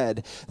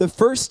said. The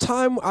first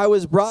time I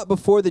was brought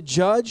before the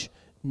judge,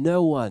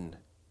 no one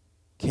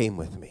came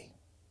with me.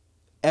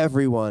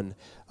 Everyone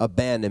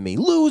abandoned me.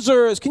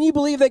 Losers! Can you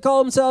believe they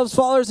call themselves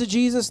followers of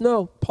Jesus?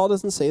 No, Paul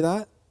doesn't say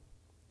that.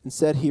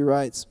 Instead, he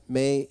writes,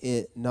 may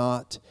it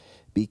not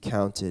be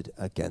counted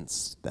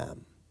against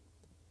them.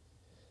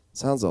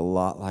 Sounds a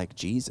lot like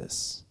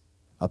Jesus,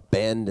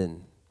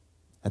 abandoned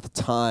at the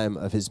time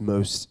of his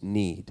most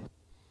need.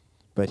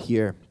 But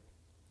here,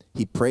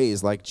 he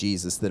prays like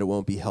Jesus that it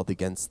won't be held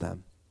against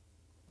them.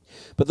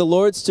 But the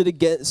Lord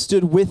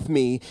stood with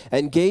me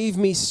and gave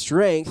me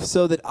strength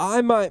so that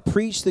I might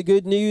preach the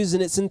good news in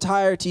its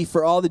entirety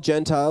for all the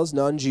Gentiles,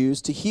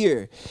 non-Jews, to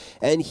hear.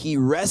 And he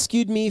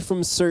rescued me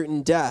from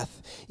certain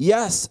death.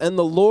 Yes, and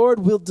the Lord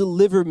will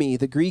deliver me.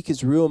 The Greek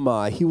is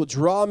ruomai. He will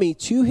draw me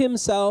to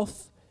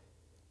himself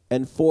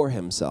and for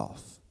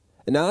himself.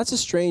 And now that's a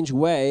strange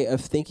way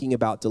of thinking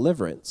about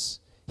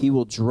deliverance. He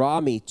will draw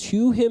me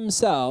to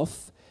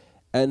himself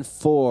and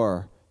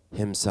for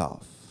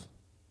himself.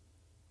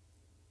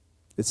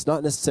 It's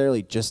not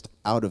necessarily just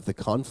out of the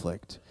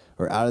conflict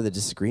or out of the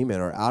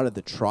disagreement or out of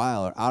the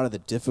trial or out of the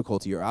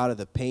difficulty or out of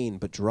the pain,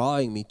 but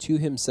drawing me to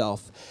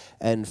himself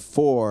and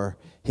for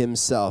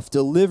himself,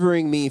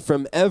 delivering me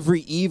from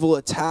every evil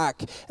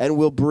attack, and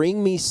will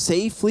bring me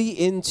safely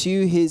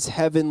into his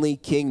heavenly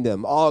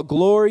kingdom. All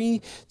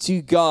glory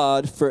to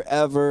God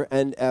forever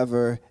and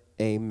ever.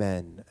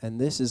 Amen.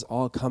 And this is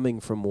all coming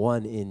from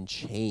one in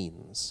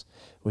chains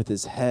with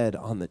his head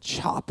on the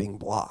chopping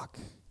block.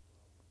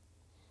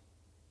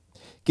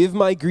 Give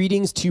my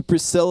greetings to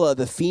Priscilla,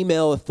 the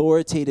female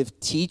authoritative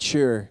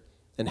teacher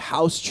and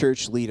house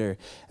church leader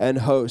and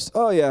host.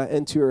 Oh yeah,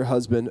 and to her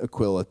husband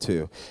Aquila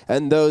too.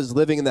 And those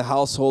living in the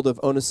household of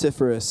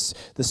Onesiphorus,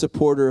 the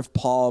supporter of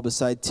Paul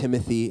beside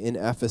Timothy in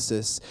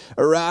Ephesus.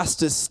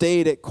 Erastus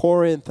stayed at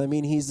Corinth.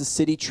 He's the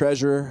city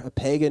treasurer, a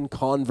pagan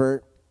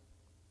convert.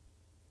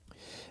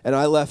 And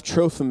I left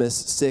Trophimus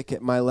sick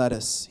at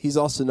Miletus. He's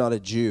also not a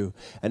Jew.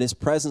 And his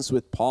presence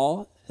with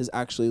Paul has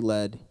actually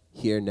led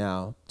here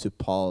now to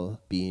Paul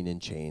being in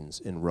chains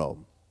in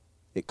Rome.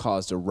 It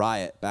caused a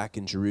riot back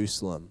in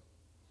Jerusalem.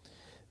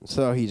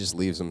 So he just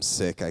leaves him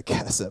sick, I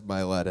guess, at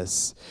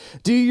Miletus.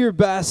 Do your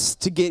best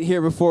to get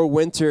here before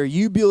winter.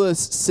 Eubulus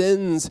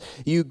sends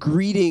you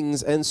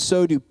greetings, and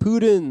so do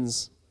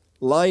Pudens,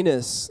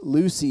 Linus,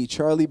 Lucy,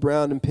 Charlie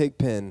Brown, and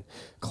Pigpen,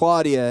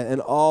 Claudia,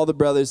 and all the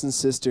brothers and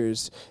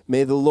sisters.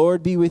 May the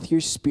Lord be with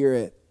your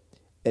spirit,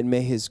 and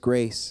may his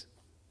grace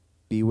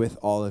be with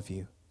all of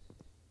you.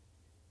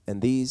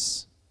 And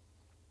these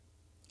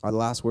are the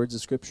last words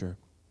of Scripture,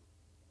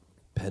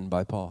 penned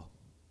by Paul.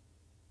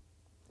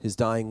 His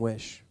dying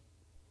wish,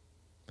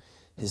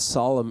 his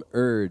solemn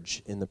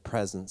urge in the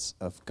presence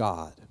of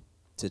God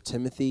to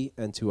Timothy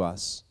and to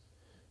us,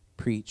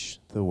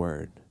 preach the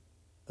word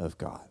of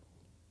God.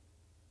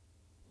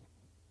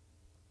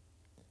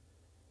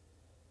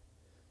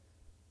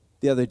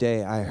 The other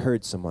day, I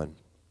heard someone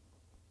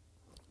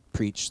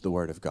preach the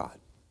word of God.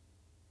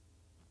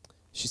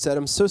 She said,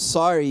 I'm so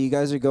sorry you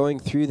guys are going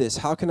through this.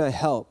 How can I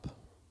help?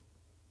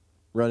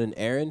 Run an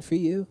errand for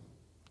you?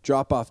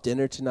 Drop off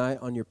dinner tonight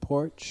on your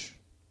porch?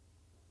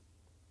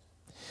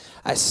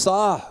 I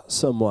saw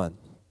someone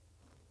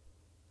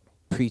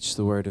preach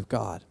the word of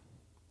God.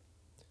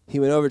 He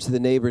went over to the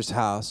neighbor's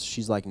house.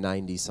 She's like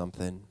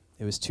 90-something.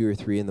 It was 2 or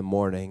 3 in the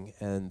morning,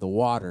 and the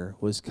water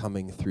was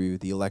coming through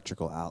the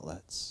electrical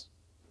outlets.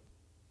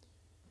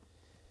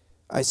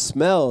 I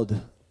smelled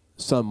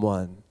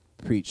someone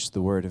preach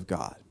the word of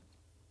God.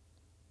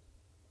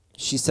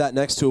 She sat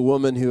next to a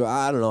woman who,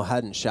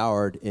 hadn't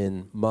showered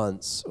in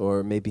months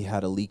or maybe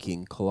had a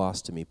leaking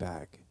colostomy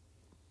bag.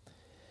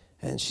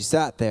 And she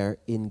sat there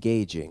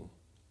engaging,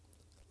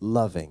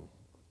 loving,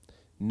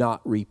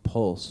 not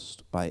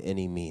repulsed by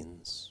any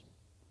means.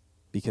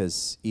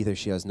 Because either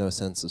she has no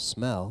sense of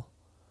smell,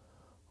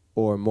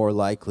 or more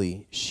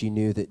likely, she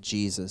knew that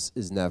Jesus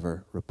is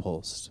never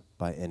repulsed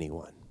by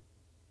anyone.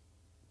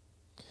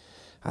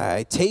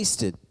 I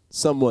tasted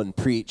someone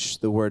preach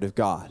the word of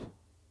God.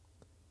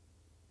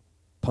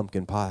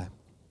 Pumpkin pie,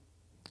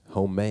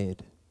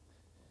 homemade.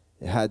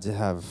 It had to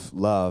have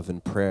love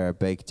and prayer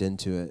baked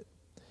into it,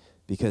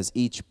 because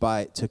each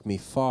bite took me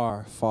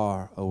far,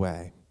 far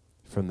away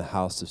from the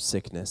house of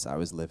sickness I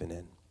was living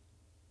in.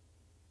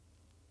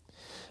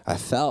 I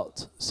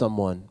felt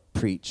someone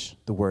preach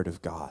the word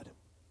of God.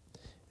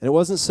 And it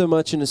wasn't so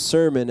much in a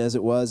sermon as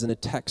it was in a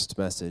text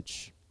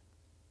message.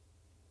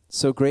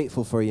 So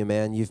grateful for you,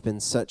 man. You've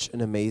been such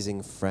an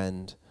amazing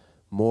friend,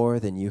 more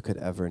than you could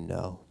ever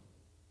know.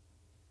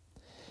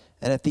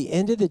 And at the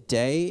end of the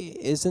day,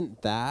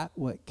 isn't that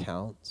what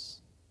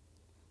counts?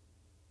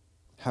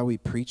 How we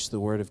preach the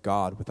word of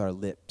God with our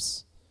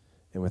lips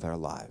and with our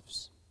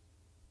lives.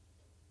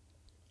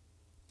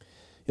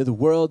 The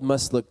world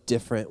must look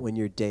different when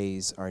your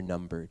days are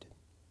numbered.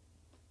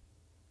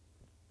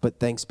 But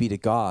thanks be to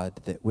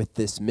God that with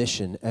this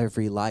mission,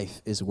 every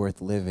life is worth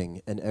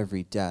living and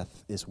every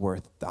death is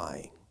worth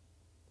dying.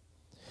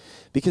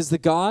 Because the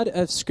God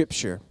of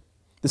Scripture,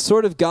 the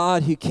sort of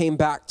God who came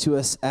back to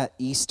us at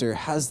Easter,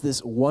 has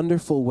this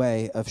wonderful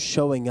way of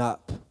showing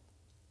up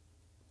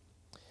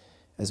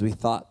as we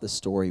thought the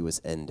story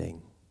was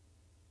ending.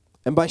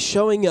 And by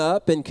showing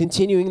up and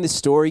continuing the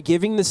story,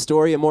 giving the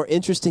story a more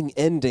interesting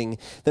ending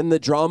than the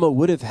drama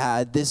would have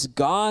had, this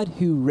God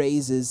who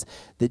raises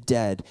the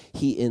dead,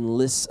 he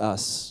enlists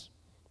us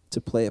to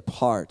play a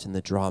part in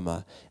the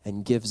drama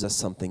and gives us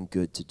something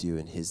good to do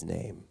in his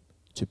name,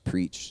 to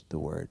preach the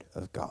word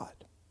of God.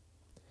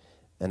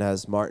 And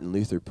as Martin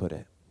Luther put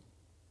it,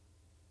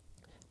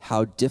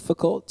 how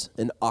difficult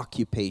an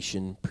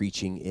occupation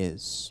preaching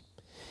is.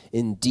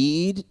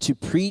 Indeed, to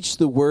preach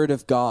the word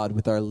of God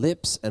with our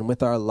lips and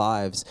with our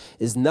lives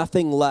is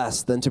nothing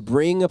less than to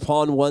bring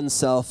upon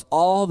oneself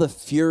all the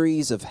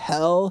furies of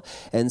hell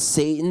and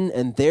Satan,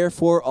 and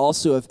therefore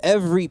also of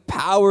every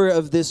power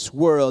of this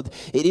world.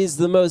 It is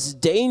the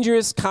most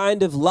dangerous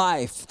kind of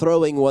life,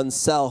 throwing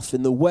oneself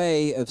in the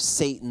way of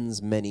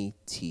Satan's many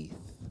teeth.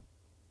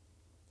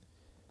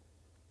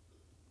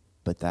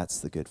 But that's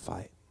the good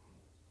fight.